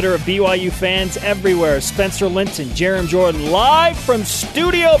official outfitter of BYU fans everywhere. Spencer Linton, Jerem Jordan, live from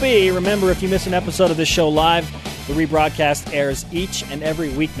Studio B. Remember, if you miss an episode of this show live, the rebroadcast airs each and every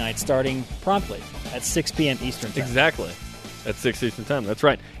weeknight starting promptly at 6 p.m. Eastern Time. Exactly. At 6 Eastern Time. That's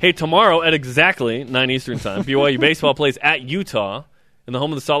right. Hey, tomorrow at exactly 9 Eastern Time, BYU baseball plays at Utah in the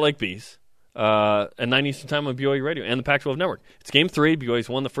home of the Salt Lake Bees at 9 Eastern Time on BYU Radio and the Pac-12 Network. It's Game 3. BYU's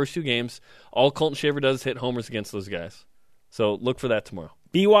won the first 2 games. All Colton Shaver does is hit homers against those guys. So look for that tomorrow.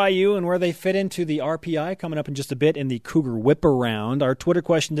 BYU and where they fit into the RPI coming up in just a bit in the Cougar Whip Around. Our Twitter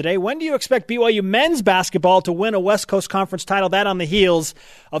question today: when do you expect BYU men's basketball to win a West Coast Conference title? That on the heels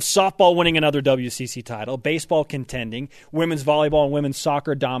of softball winning another WCC title, baseball contending, women's volleyball and women's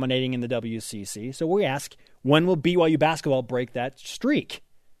soccer dominating in the WCC. So we ask, when will BYU basketball break that streak?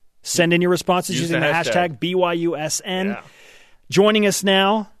 Send in your responses using the hashtag BYUSN. Yeah. Joining us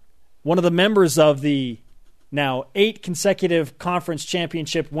now, one of the members of the now 8 consecutive conference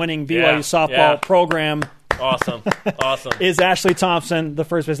championship winning BYU softball program. Awesome. Is Ashley Thompson, the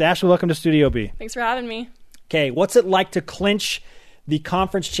first base. Ashley, welcome to Studio B. Thanks for having me. Okay, what's it like to clinch the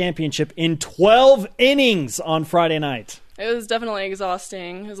conference championship in 12 innings on Friday night? It was definitely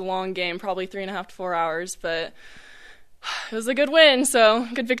exhausting. It was a long game, probably 3.5 to 4 hours, but it was a good win, so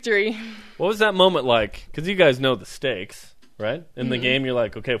good victory. What was that moment like? Because you guys know the stakes. Right? In the game, you're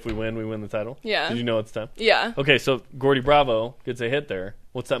like, okay, if we win the title. Yeah. Did you know it's time? Yeah. Okay, so Gordy Bravo gets a hit there.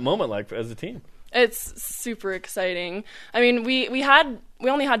 What's that moment like as a team? It's super exciting. I mean, we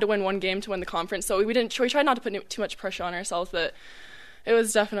only had to win 1 game to win the conference, so we tried not to put too much pressure on ourselves, but it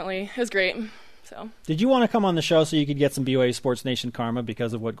was great. So. Did you want to come on the show so you could get some BYU Sports Nation karma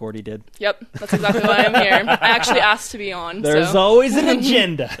because of what Gordy did? Yep, that's exactly why I'm here. I actually asked to be on. There's always an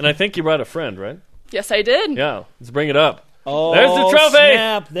agenda. And I think you brought a friend, right? Yes, I did. Yeah, let's bring it up. Oh, there's the trophy.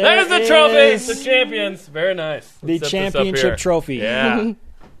 Snap. There's the trophy. The champions. Very nice. The Let's set this up championship here. trophy. Yeah.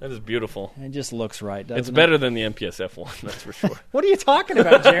 That is beautiful. It just looks right, doesn't it? It's better than the MPSF one, that's for sure. What are you talking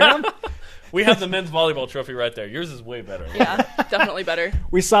about, Jerem? We have the men's volleyball trophy right there. Yours is way better. Yeah, definitely better.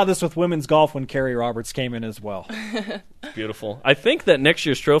 We saw this with women's golf when Carrie Roberts came in as well. Beautiful. I think that next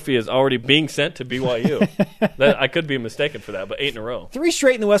year's trophy is already being sent to BYU. I could be mistaken for that, but 8 in a row. 3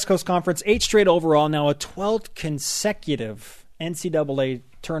 straight in the West Coast Conference, 8 straight overall, now a 12th consecutive NCAA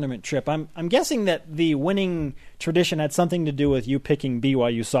tournament trip. I'm guessing that the winning tradition had something to do with you picking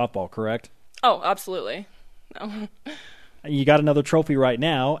BYU softball, correct? Oh, absolutely. No. You got another trophy right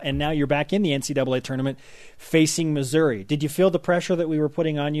now, and now you're back in the NCAA tournament facing Missouri. Did you feel the pressure that we were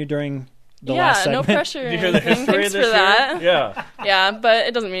putting on you during the last segment? Yeah, no pressure. Did you hear the history Thanks of this for that. year? Yeah. Yeah, but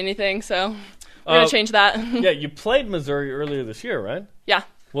it doesn't mean anything, so we're going to change that. Yeah, you played Missouri earlier this year, right? Yeah.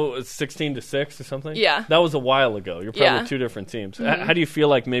 What was 16-6 or something? Yeah. That was a while ago. You're probably Yeah. two different teams. Mm-hmm. How do you feel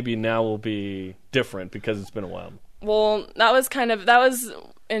like maybe now will be different because it's been a while? Well, that was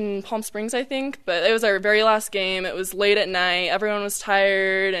in Palm Springs, I think, but it was our very last game. It was late at night. Everyone was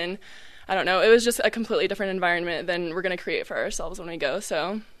tired, and I don't know. It was just a completely different environment than we're going to create for ourselves when we go.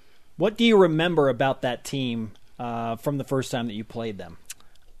 So, What do you remember about that team from the first time that you played them?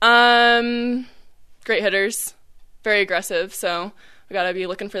 great hitters, very aggressive. So we got to be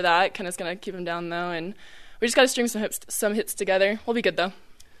looking for that. Kind of going to keep them down though, and we just got to string some hits together. We'll be good though.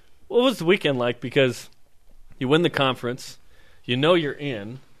 What was the weekend like? Because you win the conference, you know you're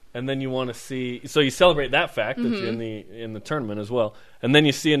in, and then you want to see. So you celebrate that fact that you're in the tournament as well, and then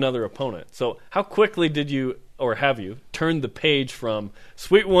you see another opponent. So how quickly did you, or have you, turned the page from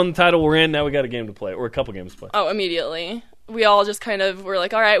sweet, we won the title, we're in, now we got a game to play, or a couple games to play? Oh, immediately. We all just kind of were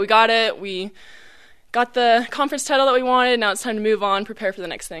like, all right, we got it. We got the conference title that we wanted. Now it's time to move on, prepare for the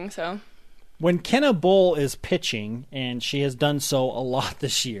next thing. So When Kenna Bull is pitching, and she has done so a lot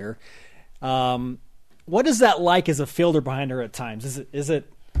this year, what is that like as a fielder behind her at times? Is it?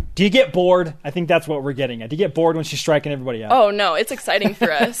 Do you get bored? I think that's what we're getting at. Do you get bored when she's striking everybody out? Oh, no, it's exciting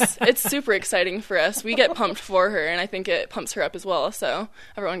for us. It's super exciting for us. We get pumped for her, and I think it pumps her up as well. So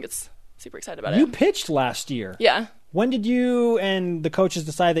everyone gets super excited about You it. pitched last year. Yeah. When did you and the coaches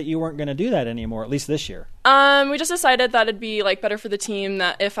decide that you weren't going to do that anymore, at least this year? We just decided that it'd be like better for the team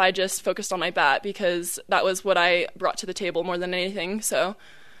that if I just focused on my bat, because that was what I brought to the table more than anything. So,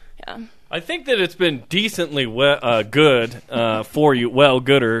 yeah. I think that it's been decently good for you. Well,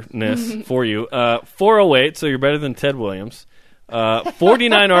 gooderness for you. 408, so you're better than Ted Williams.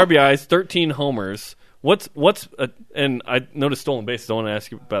 49 RBIs, 13 homers. And I noticed stolen bases. I want to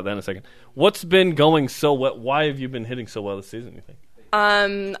ask you about that in a second. What's been going so well? Why have you been hitting so well this season, you think?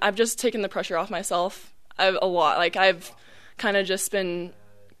 I've just taken the pressure off myself a lot. Like, I've kind of just been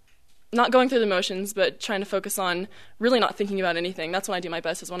not going through the motions, but trying to focus on really not thinking about anything. That's when I do my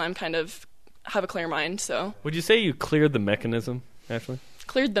best, is when I'm kind of have a clear mind. So, Would you say you cleared the mechanism, Ashley?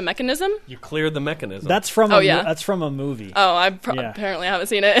 cleared the mechanism? You cleared the mechanism. That's from that's from a movie. Oh, I Yeah. apparently haven't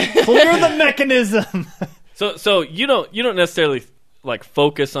seen it. Clear the mechanism. So you don't necessarily like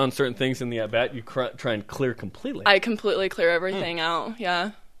focus on certain things in the at bat. You try and clear completely, I completely clear everything out.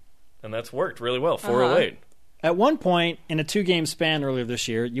 Yeah. and that's worked really well. 408. At one point in a 2-game span earlier this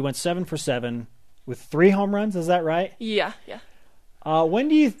year, you went 7 for 7 with 3 home runs. Is that right? Yeah. When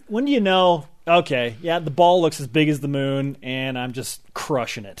do you know? Okay, yeah, the ball looks as big as the moon, and I'm just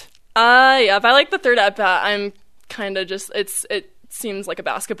crushing it. Yeah. If I like the third at bat, I'm kind of just it seems like a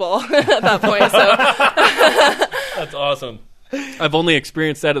basketball at that point. So That's awesome. I've only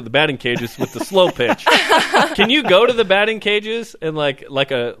experienced that at the batting cages with the slow pitch. Can you go to the batting cages and like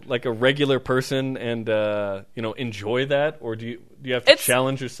a regular person and enjoy that, or do you have to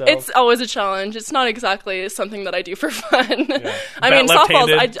challenge yourself? It's always a challenge. It's not exactly something that I do for fun. Yeah. I mean,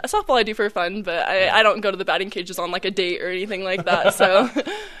 left-handed. softball I do for fun, but I don't go to the batting cages on like a date or anything like that. So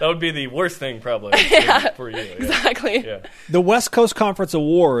That would be the worst thing probably for you. Yeah. exactly. Yeah. The West Coast Conference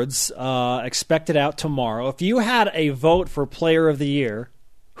Awards expected out tomorrow. If you had a vote for Player of the Year,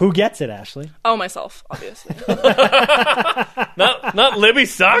 who gets it, Ashley? Oh, myself, obviously. Not Libby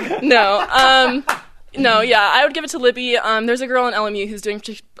Sock. No. No, yeah, I would give it to Libby. There's a girl in LMU who's doing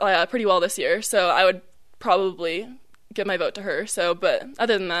pretty well this year, so I would probably give my vote to her. So, but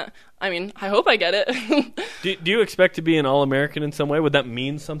other than that, I mean, I hope I get it. Do you expect to be an All-American in some way? Would that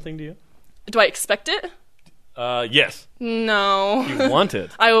mean something to you? Do I expect it? Yes. No. You want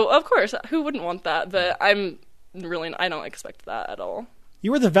it. Of course. Who wouldn't want that? But I don't expect that at all.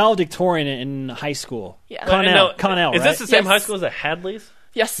 You were the valedictorian in high school. Yeah. Connell, Is right? this the same Yes. high school as the Hadleys?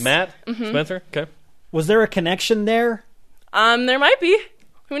 Yes. Matt? Spencer? Okay. Was there a connection there? There might be.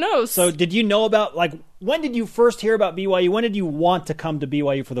 Who knows? So did you know about, when did you first hear about BYU? When did you want to come to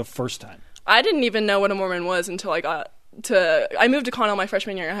BYU for the first time? I didn't even know what a Mormon was until I moved to Connell my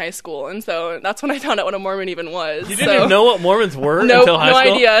freshman year in high school, and so that's when I found out what a Mormon even was. You didn't even know what Mormons were Nope, until high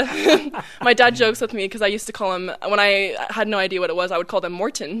school? no idea. My dad jokes with me because I used to call them, when I had no idea what it was, I would call them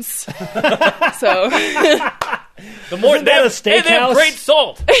Mortons. So Isn't that a steakhouse? They have great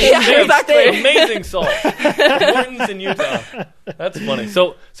salt. Yeah, They have exactly. Amazing salt. Morton's in Utah. That's funny.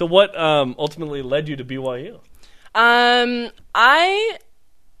 So what ultimately led you to BYU? I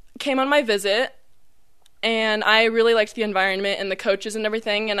came on my visit, and I really liked the environment and the coaches and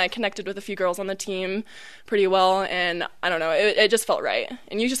everything, and I connected with a few girls on the team pretty well, and I don't know, it just felt right,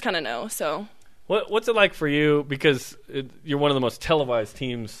 and you just kind of know, so. What's it like for you? Because you're one of the most televised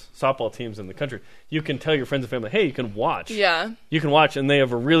softball teams in the country. You can tell your friends and family, hey, you can watch. Yeah. You can watch, and they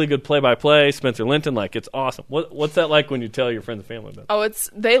have a really good play-by-play. Spencer Linton, it's awesome. What's that like when you tell your friends and family about it? Oh,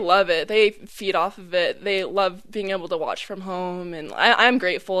 they love it. They feed off of it. They love being able to watch from home, and I'm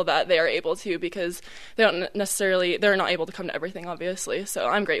grateful that they are able to, because they're not able to come to everything, obviously. So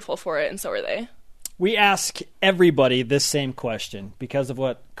I'm grateful for it, and so are they. We ask everybody this same question because of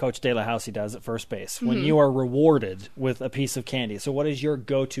what Coach De La Housey does at first base. When you are rewarded with a piece of candy, so what is your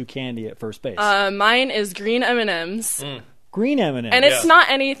go-to candy at first base? Mine is green M&Ms. Green M&Ms, and it's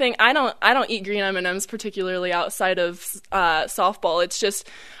not anything. I don't eat green M&Ms particularly outside of softball. It's just,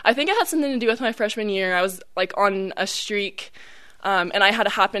 I think it had something to do with my freshman year. I was on a streak. And I had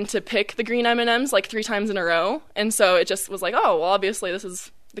to happen to pick the green M&Ms 3 times in a row, and so it just was oh, well, obviously this is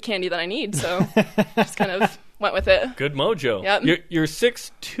the candy that I need, so just kind of went with it. Good mojo. Yep. You're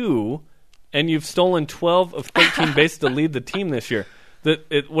 6'2", and you've stolen 12 of 13 bases to lead the team this year.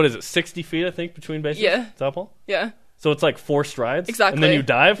 What is it, 60 feet, I think, between bases? Yeah. Softball? Yeah. So it's 4 strides? Exactly. And then you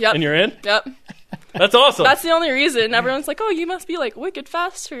dive, and you're in? Yep. That's awesome. That's the only reason. Everyone's oh, you must be wicked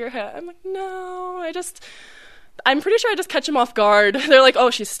fast for your height. I'm no, I'm pretty sure I just catch them off guard. They're oh,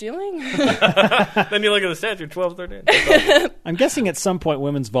 she's stealing? Then you look at the stats, you're 12, 13. Awesome. I'm guessing at some point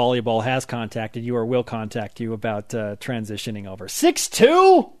women's volleyball has contacted you or will contact you about transitioning over.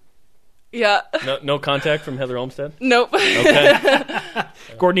 6'2"? Yeah. No contact from Heather Olmstead? Nope. Okay.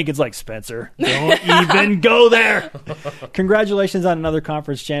 Gordon Eakins Spencer, don't even go there. Congratulations on another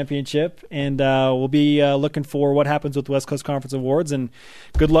conference championship, and we'll be looking for what happens with the West Coast Conference Awards, and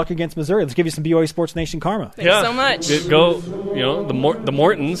good luck against Missouri. Let's give you some BYU Sports Nation karma. Thanks so much. Go, the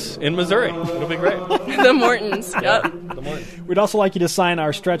Mortons in Missouri. It'll be great. The Mortons, yep. The Mortons. We'd also like you to sign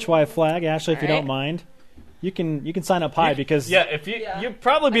our Stretch Y flag, Ashley, if you don't mind. You can sign up high because you'd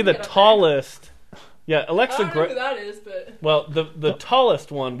probably be the tallest. Yeah, Alexa. I don't know who that is, but well, the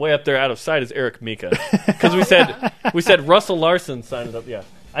tallest one way up there out of sight is Eric Mika, because we said Russell Larson signed it up. Yeah,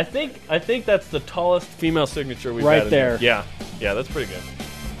 I think that's the tallest female signature we've right had there. Yeah, that's pretty good.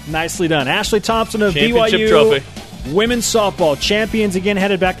 Nicely done, Ashley Thompson of Championship BYU trophy. Women's softball champions again,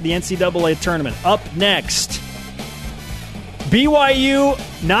 headed back to the NCAA tournament. Up next, BYU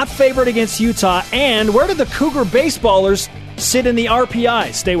not favored against Utah, and where do the Cougar baseballers sit in the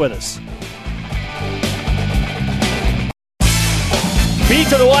RPI? Stay with us. B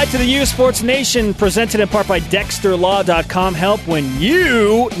to the Y to the U, Sports Nation, presented in part by DexterLaw.com. Help when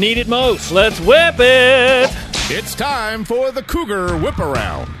you need it most. Let's whip it! It's time for the Cougar Whip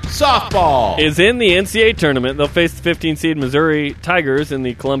Around. Softball is in the NCAA tournament. They'll face the 15-seed Missouri Tigers in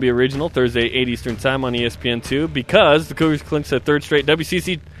the Columbia Regional Thursday, 8 Eastern Time on ESPN2, because the Cougars clinched their 3rd straight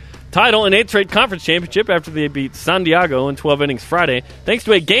WCC title and 8th straight conference championship after they beat San Diego in 12 innings Friday, thanks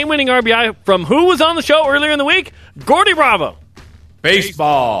to a game-winning RBI from who was on the show earlier in the week? Gordy Bravo.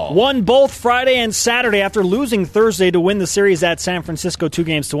 Baseball won both Friday and Saturday after losing Thursday to win the series at San Francisco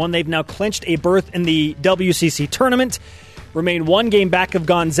 2-1. They've now clinched a berth in the WCC tournament. Remain 1 game back of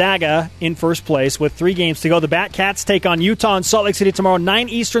Gonzaga in first place with 3 games to go. The Batcats take on Utah in Salt Lake City tomorrow, 9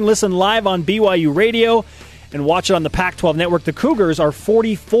 Eastern. Listen live on BYU Radio and watch it on the Pac-12 network. The Cougars are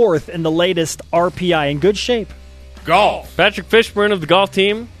 44th in the latest RPI. In good shape. Golf. Patrick Fishburne of the golf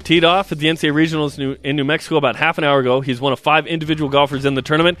team teed off at the NCAA Regionals in New Mexico about half an hour ago. He's one of 5 individual golfers in the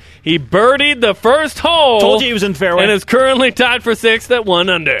tournament. He birdied the first hole. Told you he was in fairway. And is currently tied for 6th at 1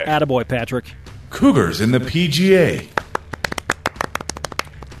 under. Attaboy, Patrick. Cougars in the PGA.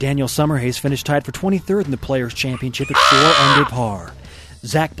 Daniel Summerhays finished tied for 23rd in the Players' Championship at 4 under par.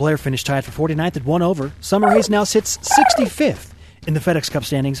 Zach Blair finished tied for 49th at 1 over. Summerhays now sits 65th in the FedEx Cup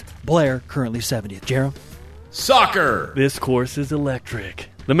standings. Blair currently 70th. Jerome? Soccer. This course is electric.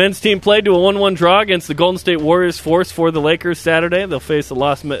 The men's team played to a 1-1 draw against the Golden State Warriors force for the Lakers Saturday. They'll face the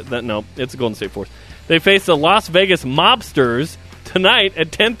it's the Golden State Force. They face the Las Vegas Mobsters tonight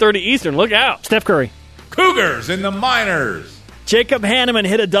at 10:30 Eastern. Look out. Steph Curry. Cougars in the minors. Jacob Hanneman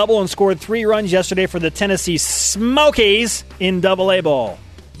hit a double and scored 3 runs yesterday for the Tennessee Smokies in AA ball.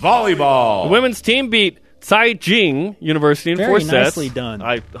 Volleyball. The women's team beat Caijing University in 4 sets. Very nicely done.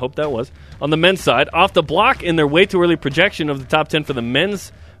 I hope that was. On the men's side, off the block in their way too early projection of the top 10 for the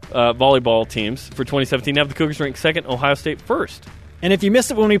men's volleyball teams for 2017, have the Cougars ranked 2nd, Ohio State 1st. And if you missed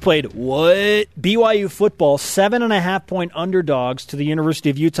it when we played, BYU football, 7.5-point underdogs to the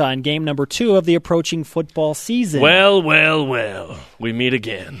University of Utah in game number 2 of the approaching football season. Well, we meet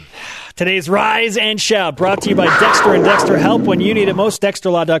again. Today's Rise and Shout, brought to you by Dexter and Dexter. Help when you need it most.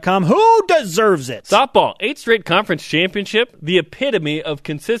 DexterLaw.com. Who deserves it? Softball, 8th straight conference championship, the epitome of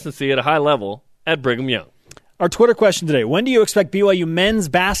consistency at a high level at Brigham Young. Our Twitter question today, when do you expect BYU men's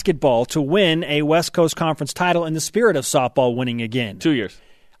basketball to win a West Coast Conference title in the spirit of softball winning again? 2 years.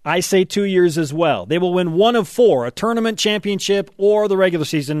 I say 2 years as well. They will win one of four, a tournament championship or the regular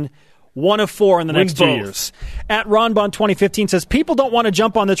season, one of four in the next 2 years. At Ronbon 2015 says, people don't want to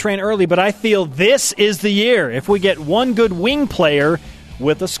jump on the train early, but I feel this is the year if we get one good wing player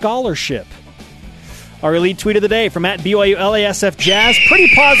with a scholarship. Our elite tweet of the day from at BYU LASF Jazz.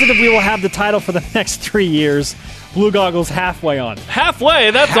 Pretty positive we will have the title for the next 3 years. Blue Goggles halfway on.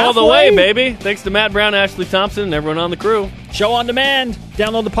 Halfway? That's all the way, baby. Thanks to Matt Brown, Ashley Thompson, and everyone on the crew. Show on demand.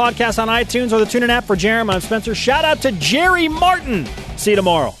 Download the podcast on iTunes or the TuneIn app for Jeremy. I'm Spencer. Shout out to Jerry Martin. See you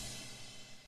tomorrow.